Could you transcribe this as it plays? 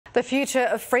The future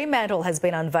of Fremantle has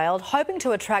been unveiled, hoping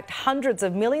to attract hundreds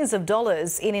of millions of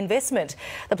dollars in investment.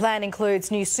 The plan includes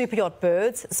new superyacht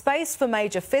berths, space for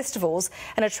major festivals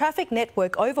and a traffic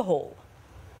network overhaul.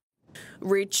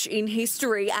 Rich in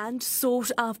history and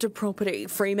sought-after property,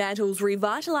 Fremantle's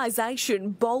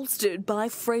revitalisation bolstered by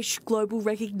fresh global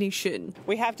recognition.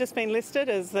 We have just been listed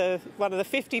as one of the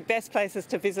 50 best places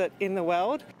to visit in the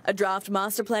world. A draft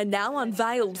master plan now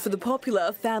unveiled for the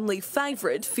popular family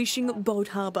favourite fishing boat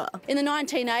harbour. In the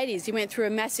 1980s, he went through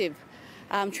a massive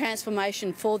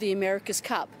transformation for the America's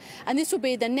Cup, and this will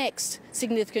be the next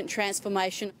significant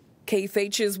transformation. Key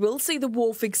features will see the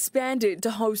wharf expanded to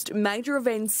host major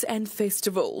events and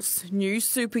festivals. New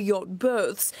super yacht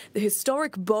berths, the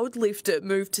historic boat lifter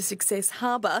moved to Success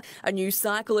Harbour, a new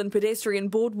cycle and pedestrian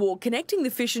boardwalk connecting the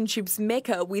fish and chips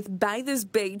mecca with Bathers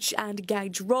Beach and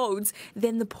Gage Roads,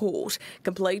 then the port,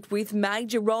 complete with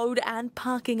major road and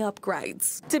parking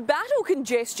upgrades. To battle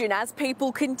congestion as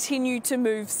people continue to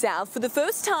move south, for the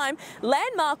first time,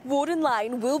 landmark Warden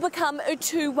Lane will become a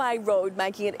two-way road,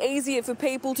 making it easier for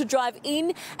people to drive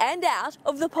in and out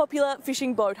of the popular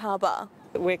fishing boat harbour.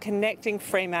 We're connecting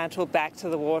Fremantle back to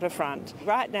the waterfront.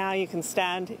 Right now you can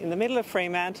stand in the middle of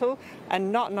Fremantle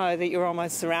and not know that you're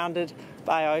almost surrounded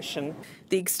by ocean.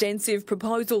 The extensive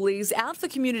proposal is out for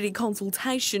community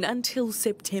consultation until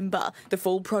September. The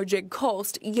full project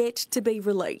cost yet to be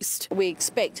released. We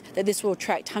expect that this will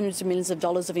attract hundreds of millions of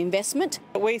dollars of investment.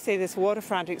 We see this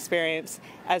waterfront experience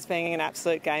as being an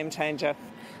absolute game changer.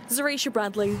 Zarisha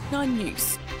Bradley, 9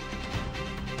 News.